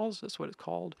cause, that's what it's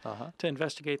called, to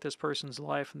investigate this person's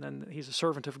life, and then he's a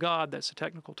servant of God, that's a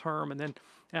technical term, and then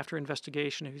after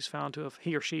investigation, if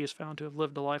he or she is found to have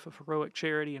lived a life of heroic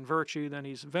charity and virtue, then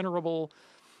he's venerable.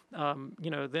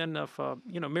 Then if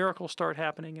miracles start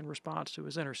happening in response to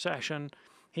his intercession,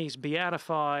 he's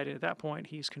beatified. At that point,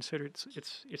 he's considered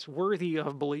it's worthy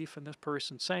of belief in this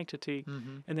person's sanctity,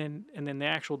 and then the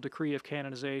actual decree of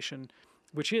canonization,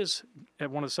 which is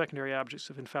one of the secondary objects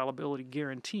of infallibility,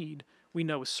 guaranteed. We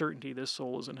know with certainty this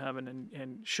soul is in heaven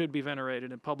and should be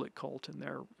venerated in public cult, and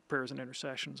their prayers and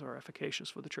intercessions are efficacious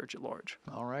for the church at large.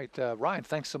 All right. Ryan,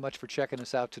 thanks so much for checking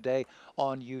us out today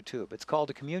on YouTube. It's Called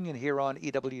to Communion here on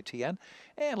EWTN.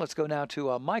 And let's go now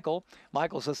to Michael.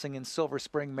 Michael's listening in Silver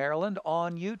Spring, Maryland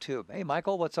on YouTube. Hey,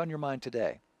 Michael, what's on your mind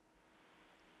today?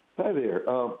 Hi there.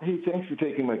 Hey, thanks for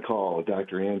taking my call,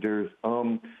 Dr. Anders.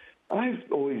 I've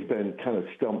always been kind of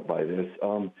stumped by this.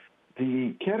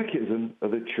 The Catechism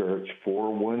of the Church,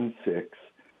 416,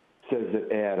 says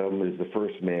that Adam is the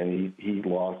first man. He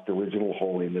lost original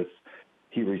holiness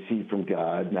he received from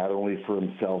God, not only for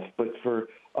himself, but for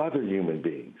other human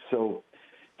beings. So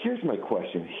here's my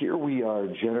question. Here we are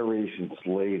generations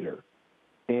later.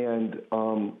 And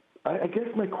I guess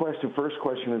my first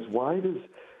question is, why does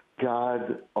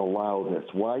God allow this?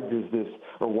 Why is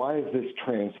this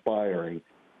transpiring?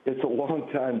 It's a long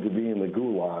time to be in the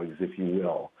gulags, if you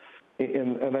will.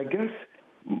 And I guess,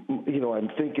 I'm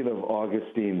thinking of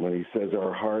Augustine when he says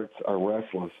our hearts are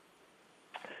restless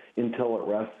until it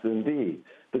rests in thee.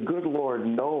 The good Lord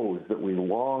knows that we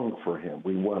long for him.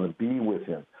 We want to be with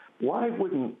him. Why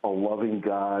wouldn't a loving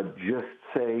God just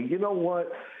say, you know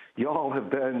what, y'all have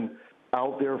been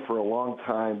out there for a long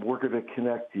time. We're going to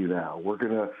connect you now. We're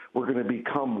going to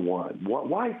become one.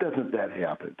 Why doesn't that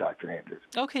happen, Dr. Anders?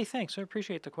 Okay, thanks. I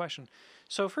appreciate the question.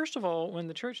 So first of all, when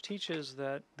the church teaches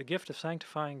that the gift of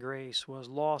sanctifying grace was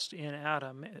lost in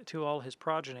Adam to all his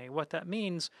progeny, what that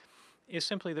means is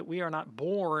simply that we are not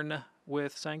born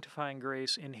with sanctifying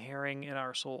grace inhering in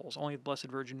our souls. Only the Blessed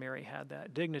Virgin Mary had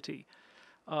that dignity.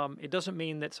 It doesn't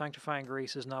mean that sanctifying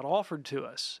grace is not offered to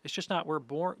us. It's just not we're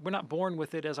not born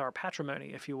with it as our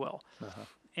patrimony, if you will.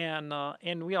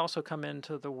 And we also come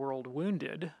into the world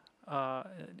wounded,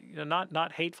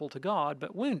 not hateful to God,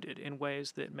 but wounded in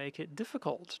ways that make it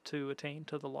difficult to attain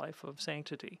to the life of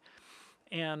sanctity.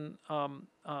 And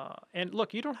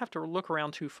look, you don't have to look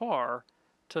around too far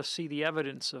to see the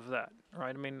evidence of that,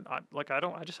 right? I mean,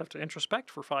 I just have to introspect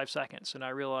for 5 seconds, and I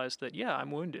realize that, yeah, I'm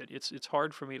wounded. It's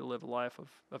hard for me to live a life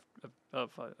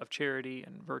of charity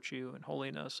and virtue and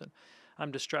holiness, and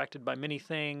I'm distracted by many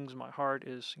things. My heart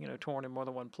is, torn in more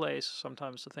than one place.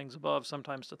 Sometimes the things above,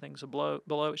 sometimes the things below.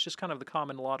 It's just kind of the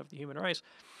common lot of the human race.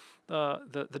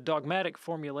 The dogmatic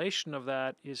formulation of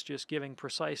that is just giving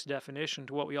precise definition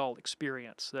to what we all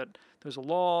experience, that there's a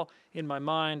law in my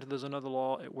mind, there's another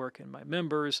law at work in my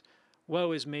members.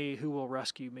 Woe is me, who will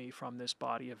rescue me from this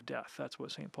body of death? That's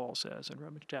what St. Paul says in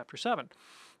Romans chapter 7.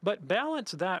 But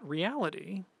balance that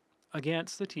reality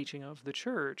against the teaching of the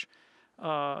Church.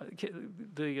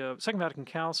 The Second Vatican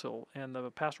Council and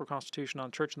the Pastoral Constitution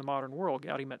on Church in the Modern World,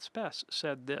 Gaudium et Spes,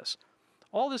 said this: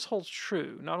 all this holds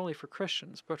true not only for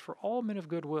Christians, but for all men of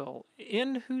goodwill,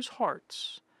 in whose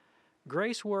hearts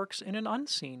grace works in an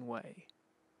unseen way.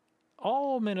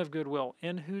 All men of goodwill,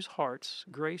 in whose hearts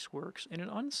grace works in an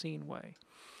unseen way.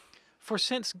 For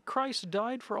since Christ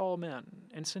died for all men,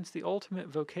 and since the ultimate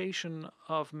vocation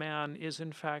of man is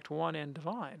in fact one and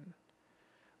divine,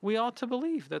 we ought to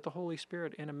believe that the Holy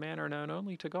Spirit, in a manner known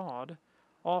only to God,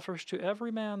 offers to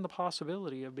every man the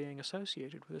possibility of being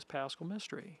associated with this paschal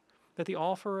mystery, that the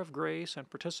offer of grace and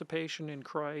participation in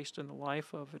Christ and the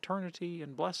life of eternity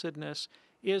and blessedness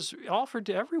is offered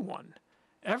to everyone.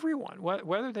 Everyone,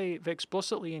 whether they've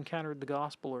explicitly encountered the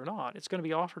gospel or not, it's going to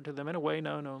be offered to them in a way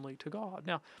known only to God.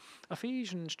 Now,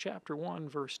 Ephesians chapter 1,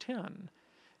 verse 10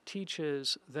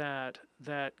 teaches that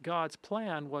God's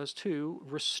plan was to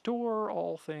restore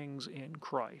all things in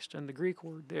Christ. And the Greek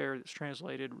word there that's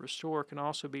translated restore can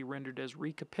also be rendered as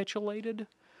recapitulated.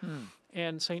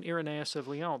 And St. Irenaeus of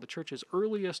Lyon, the Church's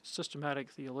earliest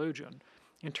systematic theologian,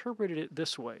 interpreted it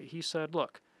this way. He said,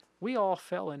 look, we all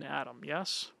fell in Adam,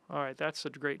 yes? All right, that's a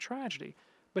great tragedy.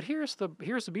 But here's the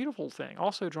beautiful thing,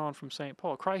 also drawn from St.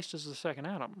 Paul. Christ is the second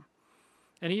Adam.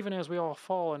 And even as we all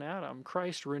fall in Adam,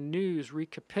 Christ renews,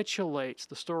 recapitulates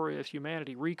the story of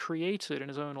humanity, recreates it in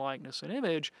his own likeness and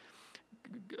image,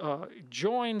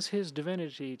 joins his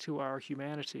divinity to our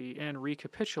humanity, and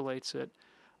recapitulates it,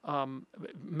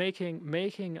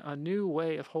 making a new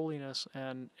way of holiness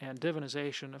and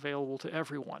divinization available to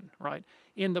everyone, right?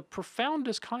 In the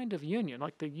profoundest kind of union,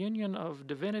 like the union of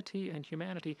divinity and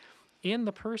humanity in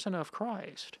the person of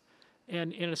Christ.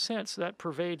 And in a sense, that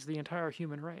pervades the entire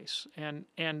human race. And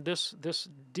this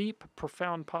deep,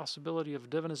 profound possibility of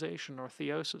divinization or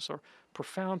theosis or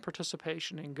profound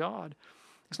participation in God,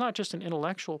 it's not just an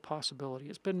intellectual possibility.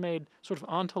 It's been made sort of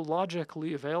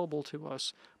ontologically available to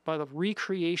us by the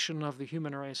recreation of the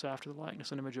human race after the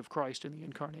likeness and image of Christ in the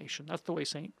Incarnation. That's the way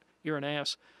St.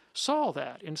 Irenaeus saw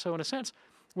that. And so in a sense,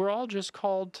 we're all just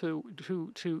called to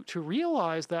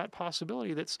realize that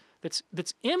possibility that's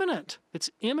imminent. It's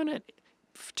imminent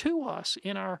to us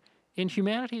in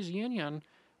humanity's union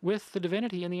with the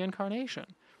divinity in the Incarnation.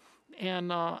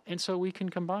 And so we can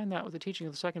combine that with the teaching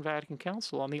of the Second Vatican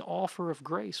Council on the offer of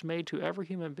grace made to every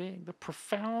human being, the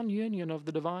profound union of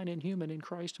the divine and human in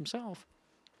Christ himself,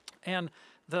 and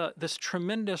this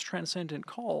tremendous transcendent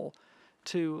call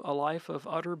to a life of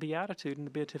utter beatitude and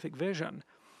the beatific vision.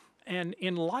 And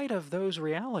in light of those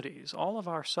realities, all of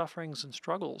our sufferings and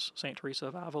struggles, St. Teresa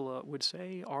of Avila would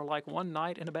say, are like one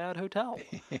night in a bad hotel,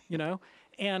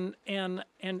 And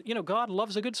God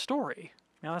loves a good story.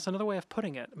 Now, that's another way of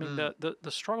putting it. I mean,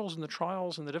 the struggles and the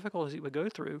trials and the difficulties that we go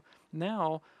through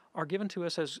now are given to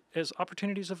us as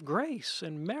opportunities of grace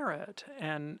and merit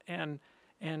and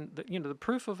the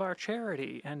proof of our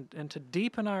charity and to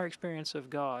deepen our experience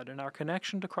of God and our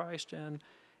connection to Christ and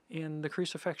in the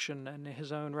crucifixion and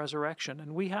his own resurrection.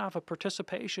 And we have a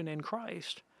participation in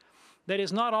Christ that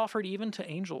is not offered even to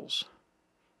angels.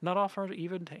 Not offered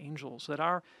even to angels. That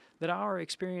our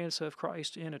experience of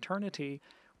Christ in eternity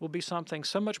will be something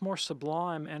so much more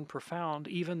sublime and profound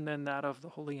even than that of the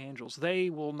holy angels. They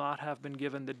will not have been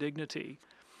given the dignity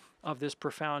of this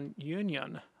profound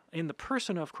union in the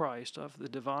person of Christ, of the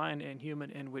divine and human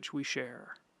in which we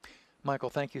share. Michael,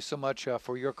 thank you so much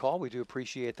for your call. We do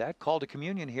appreciate that. Call to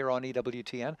Communion here on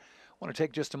EWTN. I want to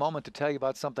take just a moment to tell you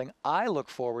about something I look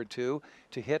forward to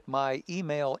hit my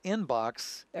email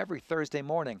inbox every Thursday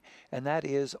morning, and that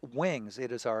is Wings.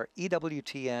 It is our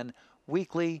EWTN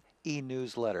weekly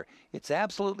e-newsletter. It's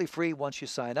absolutely free once you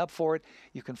sign up for it.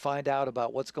 You can find out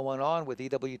about what's going on with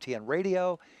EWTN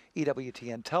Radio,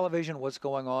 EWTN Television, what's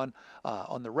going on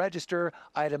the register,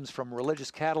 items from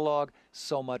religious catalog,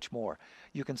 so much more.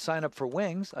 You can sign up for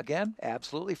Wings, again,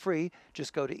 absolutely free.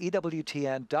 Just go to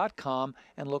EWTN.com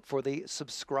and look for the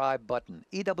subscribe button.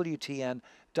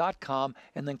 EWTN.com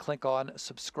and then click on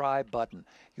subscribe button.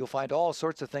 You'll find all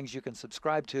sorts of things you can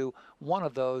subscribe to. One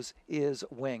of those is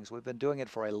Wings. We've been doing it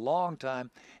for a long time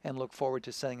and look forward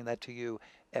to sending that to you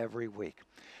every week.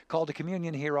 Call to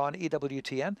Communion here on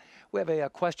EWTN. We have a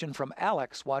question from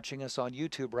Alex watching us on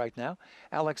YouTube right now.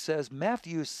 Alex says,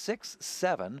 Matthew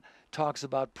 6:7 talks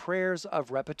about prayers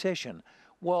of repetition.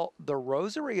 Well, the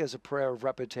rosary is a prayer of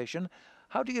repetition.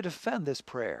 How do you defend this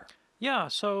prayer? Yeah,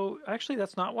 so actually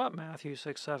that's not what Matthew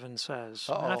 6:7 says.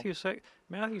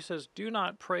 Matthew says, do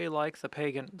not pray like the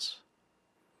pagans.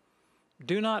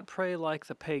 Do not pray like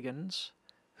the pagans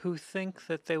who think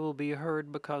that they will be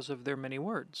heard because of their many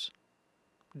words.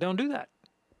 Don't do that.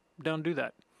 Don't do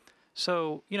that.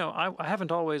 So, I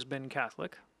haven't always been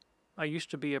Catholic. I used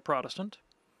to be a Protestant.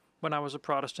 When I was a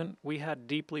Protestant, we had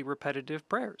deeply repetitive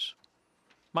prayers.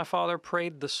 My father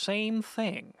prayed the same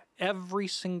thing every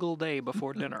single day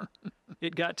before dinner.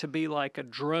 It got to be like a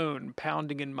drone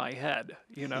pounding in my head,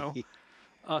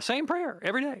 Same prayer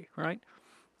every day, right?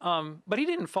 But he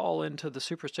didn't fall into the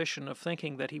superstition of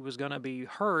thinking that he was going to be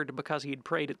heard because he'd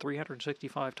prayed it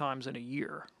 365 times in a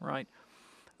year, right?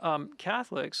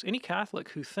 Catholics, any Catholic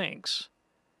who thinks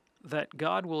that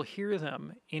God will hear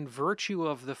them in virtue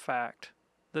of the fact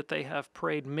that they have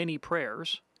prayed many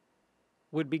prayers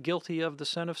would be guilty of the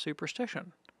sin of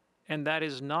superstition. And that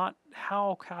is not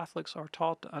how Catholics are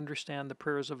taught to understand the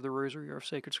prayers of the Rosary or of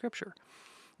sacred Scripture.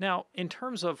 Now, in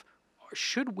terms of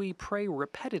should we pray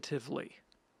repetitively?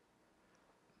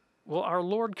 Well, our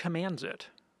Lord commands it.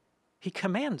 He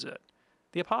commands it.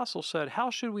 The apostle said, how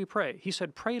should we pray? He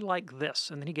said, pray like this,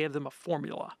 and then he gave them a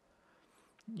formula.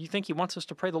 You think he wants us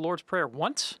to pray the Lord's Prayer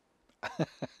once?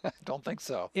 Don't think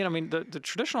so. The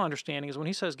traditional understanding is when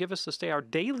he says, give us this day our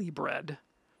daily bread,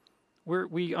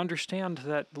 we understand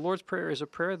that the Lord's Prayer is a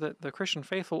prayer that the Christian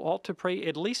faithful ought to pray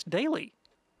at least daily.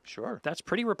 Sure. That's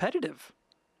pretty repetitive.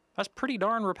 That's pretty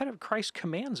darn repetitive. Christ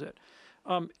commands it.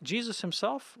 Jesus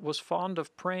himself was fond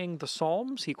of praying the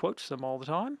Psalms. He quotes them all the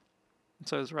time. And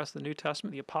so does the rest of the New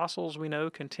Testament. The apostles, we know,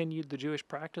 continued the Jewish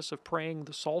practice of praying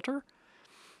the Psalter.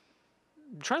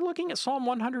 Try looking at Psalm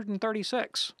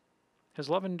 136. His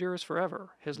love endures forever.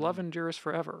 His love endures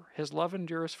forever. His love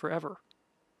endures forever.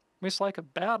 It's like a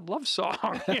bad love song,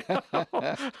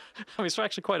 it's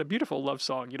actually quite a beautiful love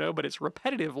song, but it's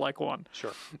repetitive like one.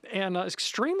 Sure. And it's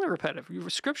extremely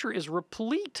repetitive. Scripture is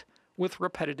replete with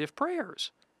repetitive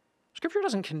prayers. Scripture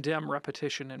doesn't condemn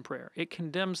repetition in prayer. It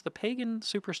condemns the pagan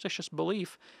superstitious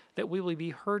belief that we will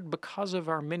be heard because of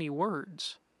our many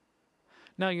words.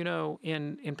 Now,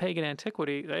 in pagan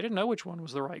antiquity, they didn't know which one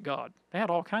was the right God. They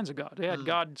had all kinds of gods. They had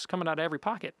gods coming out of every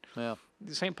pocket. Yeah.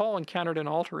 St. Paul encountered an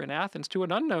altar in Athens to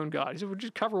an unknown God. He said, we'll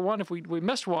just cover one. If we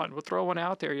missed one, we'll throw one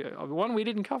out there. One we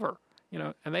didn't cover.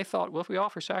 And they thought, well, if we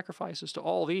offer sacrifices to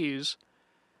all these,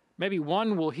 maybe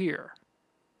one will hear.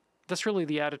 That's really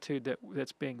the attitude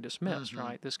that's being dismissed,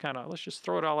 right? This kind of, let's just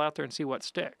throw it all out there and see what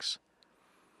sticks.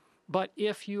 But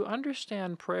if you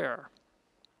understand prayer,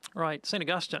 right, St.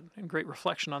 Augustine, in great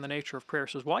reflection on the nature of prayer,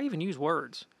 says, why even use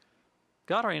words?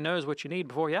 God already knows what you need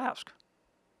before you ask.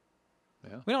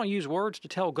 Yeah. We don't use words to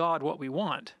tell God what we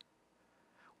want.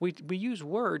 We use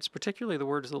words, particularly the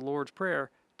words of the Lord's Prayer,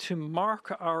 to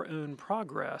mark our own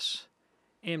progress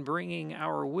in bringing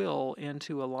our will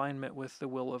into alignment with the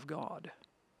will of God.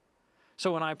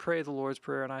 So when I pray the Lord's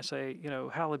Prayer and I say,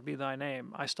 hallowed be thy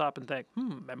name, I stop and think,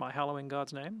 am I hallowing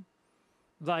God's name?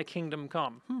 Thy kingdom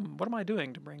come. What am I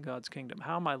doing to bring God's kingdom?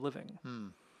 How am I living?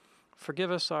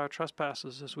 Forgive us our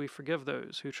trespasses as we forgive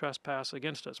those who trespass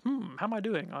against us. How am I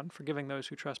doing on forgiving those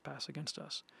who trespass against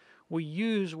us? We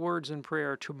use words in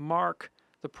prayer to mark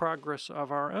the progress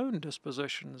of our own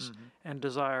dispositions and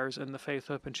desires and the faith,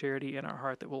 hope, and charity in our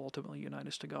heart that will ultimately unite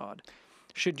us to God.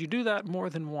 Should you do that more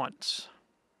than once?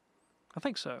 I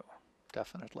think so.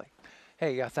 Definitely.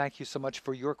 Hey, thank you so much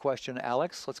for your question,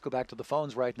 Alex. Let's go back to the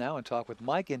phones right now and talk with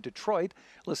Mike in Detroit,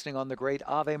 listening on the great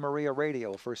Ave Maria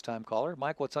Radio, first-time caller.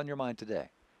 Mike, what's on your mind today?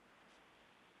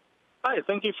 Hi,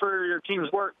 thank you for your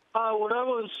team's work. When I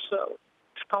was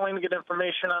calling to get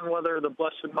information on whether the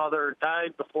Blessed Mother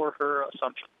died before her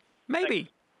Assumption. Maybe.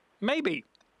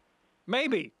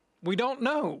 We don't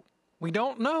know.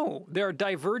 There are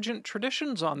divergent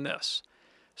traditions on this.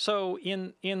 So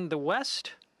in the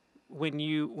West,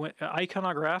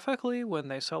 iconographically, when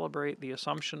they celebrate the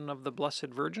Assumption of the Blessed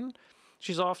Virgin,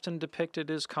 she's often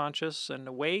depicted as conscious and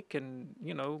awake and,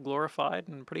 glorified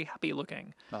and pretty happy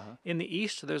looking. In the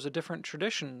East, there's a different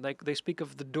tradition. They speak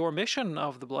of the Dormition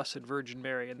of the Blessed Virgin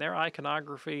Mary, and their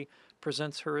iconography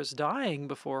presents her as dying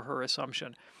before her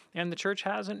Assumption. And the Church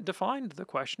hasn't defined the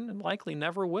question and likely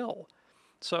never will.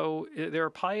 So there are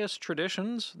pious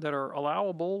traditions that are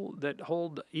allowable that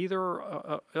hold either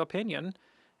opinion,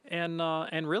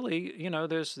 and really,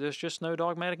 there's just no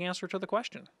dogmatic answer to the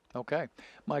question. Okay.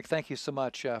 Mike, thank you so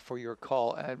much for your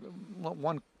call.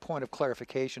 One point of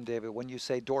clarification, David, when you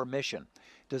say dormition,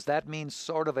 does that mean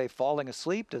sort of a falling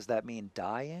asleep? Does that mean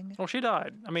dying? Well, she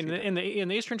died. I mean, in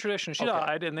the Eastern tradition, she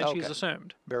died, and then she's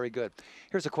assumed. Very good.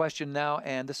 Here's a question now,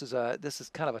 and this is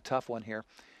kind of a tough one here.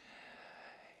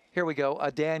 Here we go.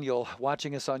 Daniel,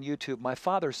 watching us on YouTube. My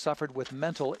father suffered with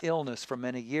mental illness for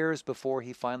many years before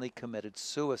he finally committed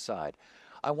suicide.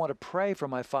 I want to pray for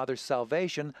my father's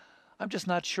salvation. I'm just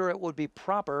not sure it would be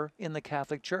proper in the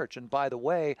Catholic Church. And by the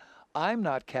way, I'm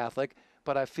not Catholic,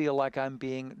 but I feel like I'm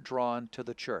being drawn to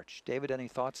the Church. David, any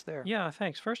thoughts there? Yeah,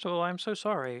 thanks. First of all, I'm so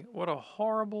sorry. What a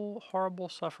horrible, horrible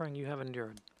suffering you have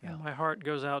endured. Yeah. My heart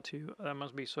goes out to you. That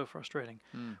must be so frustrating.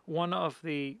 One of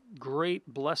the great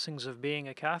blessings of being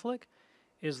a Catholic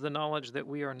is the knowledge that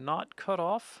we are not cut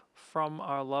off from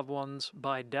our loved ones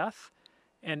by death,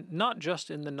 and not just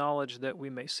in the knowledge that we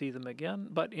may see them again,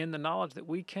 but in the knowledge that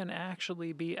we can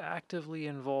actually be actively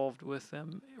involved with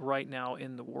them right now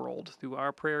in the world through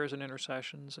our prayers and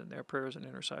intercessions and their prayers and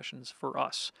intercessions for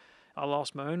us. I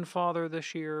lost my own father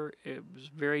this year. It was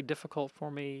very difficult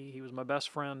for me. He was my best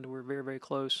friend. We were very, very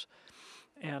close.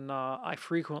 And I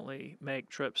frequently make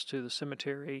trips to the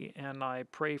cemetery, and I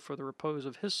pray for the repose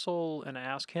of his soul and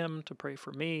ask him to pray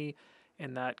for me.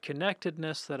 And that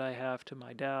connectedness that I have to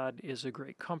my dad is a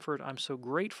great comfort. I'm so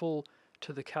grateful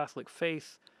to the Catholic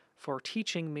faith for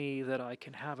teaching me that I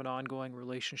can have an ongoing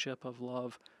relationship of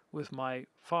love with my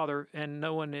father, and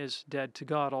no one is dead to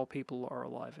God. All people are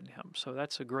alive in him. So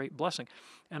that's a great blessing.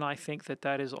 And I think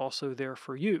that is also there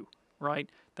for you, right?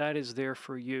 That is there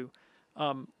for you.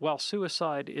 While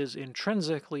suicide is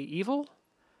intrinsically evil,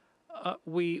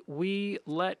 we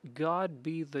let God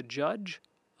be the judge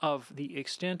of the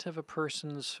extent of a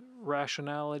person's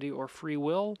rationality or free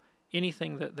will.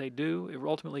 Anything that they do,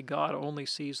 ultimately God only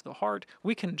sees the heart.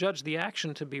 We can judge the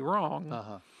action to be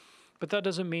wrong, but that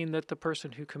doesn't mean that the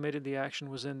person who committed the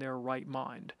action was in their right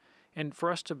mind. And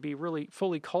for us to be really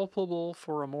fully culpable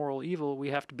for a moral evil, we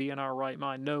have to be in our right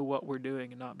mind, know what we're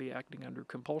doing, and not be acting under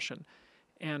compulsion.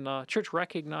 And Church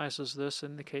recognizes this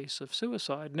in the case of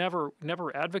suicide. Never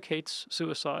advocates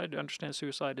suicide. Understands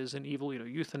suicide is an evil.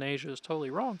 Euthanasia is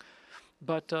totally wrong,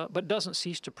 but doesn't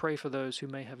cease to pray for those who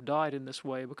may have died in this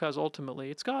way, because ultimately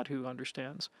it's God who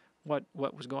understands what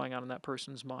was going on in that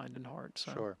person's mind and heart.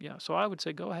 So, sure. Yeah. So I would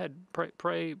say go ahead,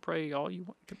 pray all you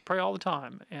want, pray all the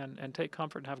time, and take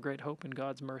comfort and have great hope in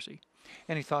God's mercy.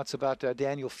 Any thoughts about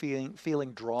Daniel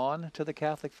feeling drawn to the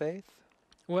Catholic faith?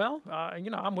 Well,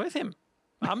 I'm with him.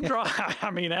 I'm drawn. I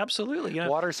mean, absolutely.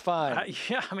 Water's fine.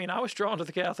 I was drawn to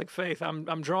the Catholic faith.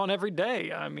 I'm drawn every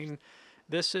day. I mean,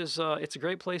 this is it's a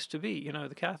great place to be.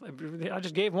 The Catholic. I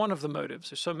just gave one of the motives.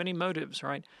 There's so many motives,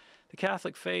 right? The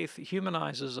Catholic faith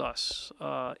humanizes us.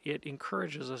 It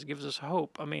encourages us, gives us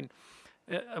hope. I mean,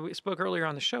 we spoke earlier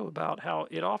on the show about how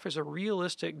it offers a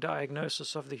realistic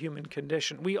diagnosis of the human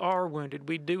condition. We are wounded.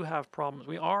 We do have problems.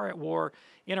 We are at war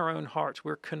in our own hearts.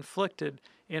 We're conflicted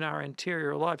in our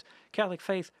interior lives. Catholic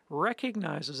faith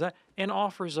recognizes that and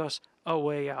offers us a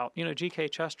way out. G.K.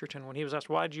 Chesterton, when he was asked,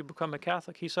 why did you become a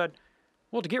Catholic? He said,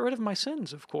 well, to get rid of my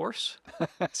sins, of course.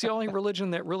 It's the only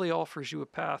religion that really offers you a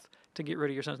path to get rid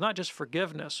of your sins. Not just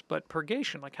forgiveness, but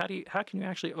purgation. Like, how can you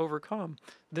actually overcome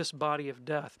this body of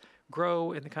death?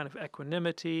 Grow in the kind of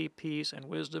equanimity, peace, and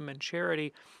wisdom and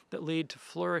charity that lead to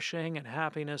flourishing and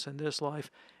happiness in this life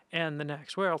and the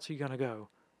next. Where else are you going to go?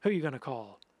 Who are you going to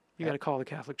call? You got to call the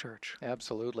Catholic Church.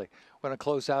 Absolutely. We're going to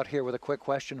close out here with a quick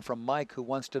question from Mike, who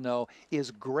wants to know,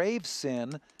 is grave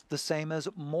sin the same as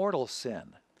mortal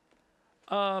sin?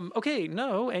 Okay,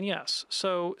 no, and yes.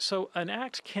 So an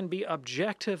act can be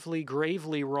objectively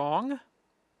gravely wrong.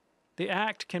 The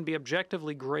act can be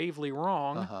objectively gravely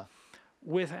wrong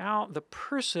without the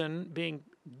person being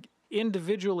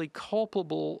individually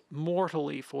culpable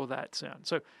mortally for that sin.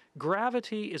 So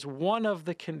gravity is one of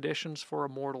the conditions for a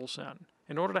mortal sin.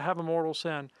 In order to have a mortal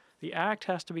sin, The act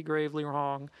has to be gravely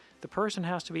wrong. The person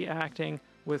has to be acting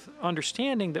with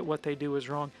understanding that what they do is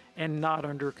wrong and not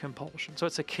under compulsion. So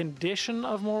it's a condition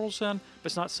of mortal sin,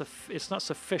 but it's not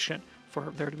sufficient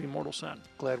for there to be mortal sin.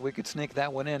 Glad we could sneak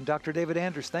that one in. Dr. David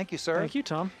Anders, thank you, sir. Thank you,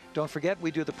 Tom. Don't forget, we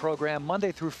do the program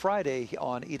Monday through Friday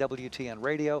on EWTN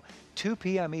Radio. 2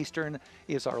 p.m. Eastern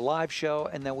is our live show,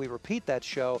 and then we repeat that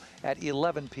show at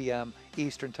 11 p.m.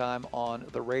 Eastern Time on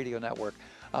the radio network.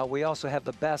 We also have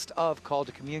the best of Call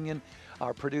to Communion.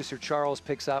 Our producer, Charles,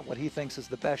 picks out what he thinks is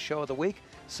the best show of the week.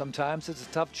 Sometimes it's a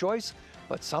tough choice,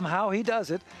 but somehow he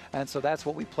does it. And so that's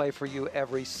what we play for you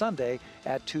every Sunday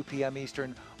at 2 p.m.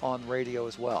 Eastern on radio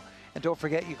as well. And don't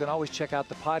forget, you can always check out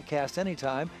the podcast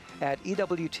anytime at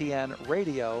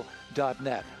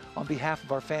EWTNradio.net. On behalf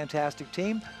of our fantastic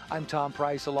team, I'm Tom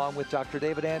Price along with Dr.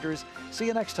 David Anders. See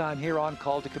you next time here on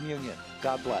Call to Communion.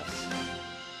 God bless.